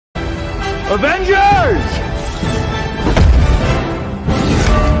Avengers!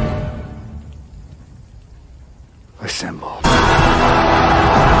 Assemble.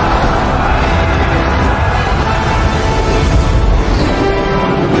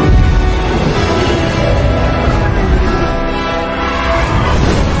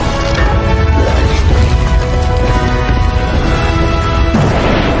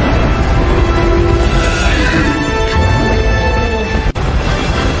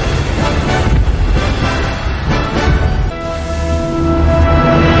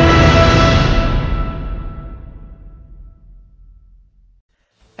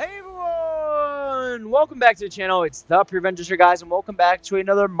 Welcome back to the channel. It's the Avengers here, guys, and welcome back to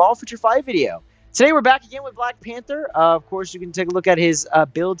another Marvel Future 5 video. Today we're back again with Black Panther. Of course, you can take a look at his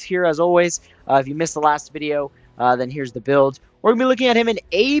build here as always. If you missed the last video, then here's the build. We're gonna be looking at him in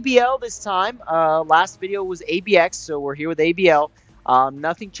ABL this time. Last video was ABX, so we're here with ABL.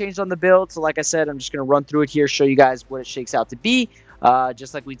 Nothing changed on the build, so like I said, I'm just gonna run through it here, show you guys what it shakes out to be,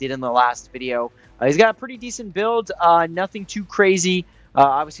 just like we did in the last video. He's got a pretty decent build, nothing too crazy.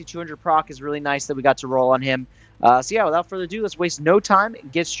 Obviously, 200 proc is really nice that we got to roll on him. So yeah, without further ado, let's waste no time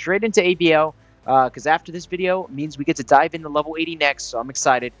and get straight into ABL, because after this video means we get to dive into level 80 next, so I'm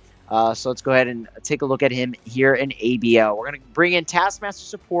excited. So let's go ahead and take a look at him here in ABL. We're going to bring in Taskmaster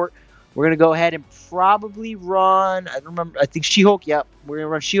support. We're going to go ahead and probably run, I think She-Hulk, yep. We're going to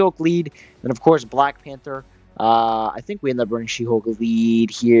run She-Hulk lead, and of course Black Panther. I think we end up running She-Hulk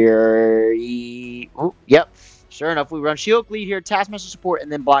lead here. Oh, yep. Sure enough, we run She-Hulk lead here, Taskmaster support, and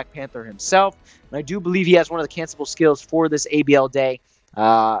then Black Panther himself. And I do believe he has one of the cancelable skills for this ABL day.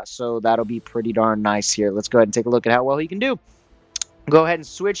 So that'll be pretty darn nice here. Let's go ahead and take a look at how well he can do. Go ahead and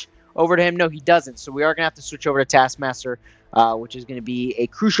switch over to him. No, he doesn't. So we are going to have to switch over to Taskmaster, which is going to be a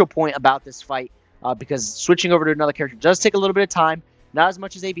crucial point about this fight. Because switching over to another character does take a little bit of time. Not as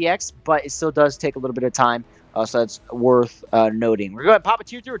much as ABX, but it still does take a little bit of time. So that's worth noting. We're going to pop a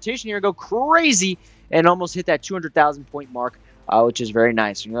tier 3 rotation here and go crazy and almost hit that 200,000 point mark, which is very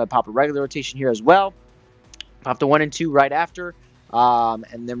nice. We're going to pop a regular rotation here as well. Pop the 1 and 2 right after.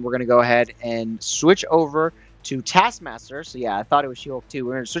 And then we're going to go ahead and switch over to Taskmaster. So yeah, I thought it was She-Hulk too.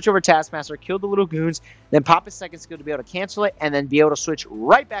 We're going to switch over to Taskmaster, kill the little goons, then pop his second skill to be able to cancel it, and then be able to switch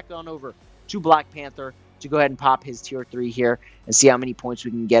right back on over to Black Panther to go ahead and pop his tier 3 here and see how many points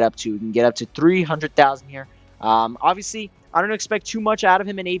we can get up to. We can get up to 300,000 here. Obviously, I don't expect too much out of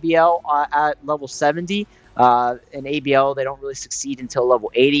him in ABL at level 70. In ABL, they don't really succeed until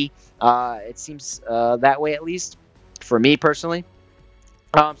level 80. It seems that way, at least, for me personally.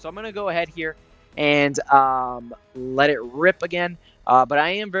 So I'm going to go ahead here and let it rip again. But I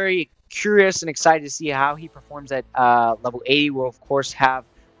am very curious and excited to see how he performs at level 80. We'll, of course, have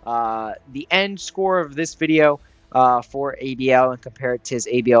the end score of this video for ABL and compare it to his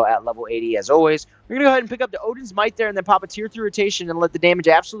ABL at level 80 as always. We're going to go ahead and pick up the Odin's Might there and then pop a tier 3 rotation and let the damage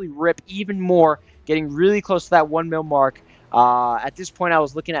absolutely rip even more, getting really close to that 1 mil mark. At this point, I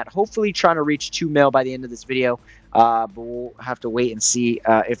was looking at hopefully trying to reach 2 mil by the end of this video, but we'll have to wait and see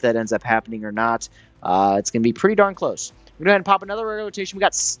if that ends up happening or not. It's going to be pretty darn close. We're going to go ahead and pop another regular rotation. We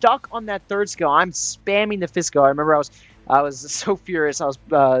got stuck on that 3rd skill. I'm spamming the 5th skill. I remember I was so furious. I was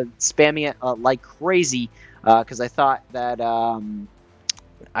spamming it like crazy because I thought that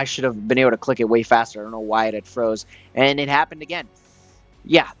I should have been able to click it way faster. I don't know why it had froze, and it happened again.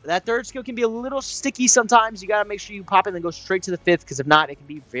 Yeah, that 3rd skill can be a little sticky sometimes. You got to make sure you pop it and then go straight to the 5th, because if not, it can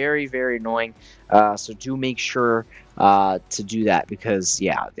be very, very annoying. So do make sure to do that, because,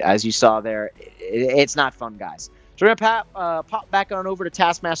 yeah, as you saw there, it's not fun, guys. So we're going to pop back on over to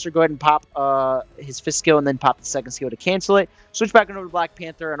Taskmaster, go ahead and pop his 5th skill, and then pop the 2nd skill to cancel it. Switch back on over to Black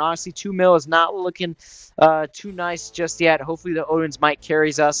Panther, and honestly, 2 mil is not looking too nice just yet. Hopefully the Odin's Might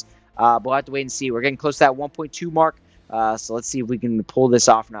carries us, but we'll have to wait and see. We're getting close to that 1.2 mark, so let's see if we can pull this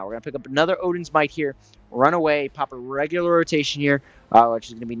off now. We're going to pick up another Odin's Might here, run away, pop a regular rotation here, which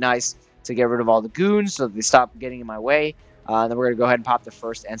is going to be nice to get rid of all the goons so that they stop getting in my way. Then we're going to go ahead and pop the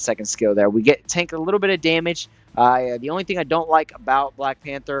 1st and 2nd skill there. We tank a little bit of damage. The only thing I don't like about Black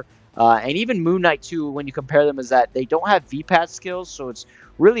Panther, and even Moon Knight too, when you compare them, is that they don't have VPAT skills, so it's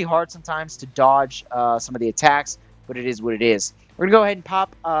really hard sometimes to dodge some of the attacks, but it is what it is. We're going to go ahead and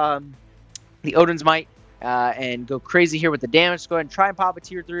pop the Odin's Might and go crazy here with the damage. Let's go ahead and try and pop a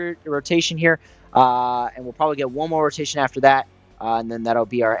tier 3 rotation here, and we'll probably get one more rotation after that. And then that'll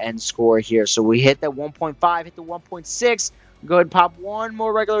be our end score here. So we hit that 1.5, hit the 1.6. Go ahead and pop one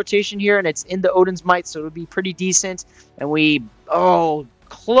more regular rotation here, and it's in the Odin's Might, so it'll be pretty decent. And we,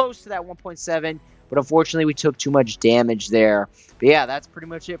 close to that 1.7, but unfortunately we took too much damage there. But yeah, that's pretty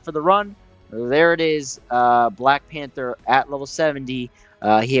much it for the run. there it is. Black Panther at level 70. He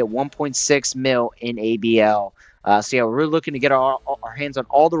hit 1.6 mil in ABL. So yeah, we're really looking to get our hands on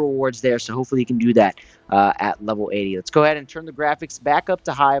all the rewards there. So hopefully you can do that at level 80. Let's go ahead and turn the graphics back up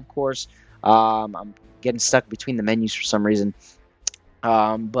to high, of course. I'm getting stuck between the menus for some reason.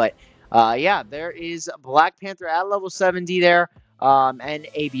 But yeah, there is Black Panther at level 70 there, and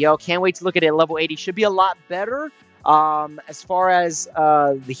ABL. Can't wait to look at it at level 80. Should be a lot better as far as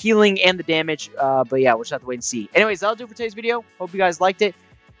the healing and the damage. But yeah, we'll just have to wait and see. Anyways, that'll do it for today's video. Hope you guys liked it.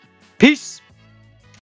 Peace.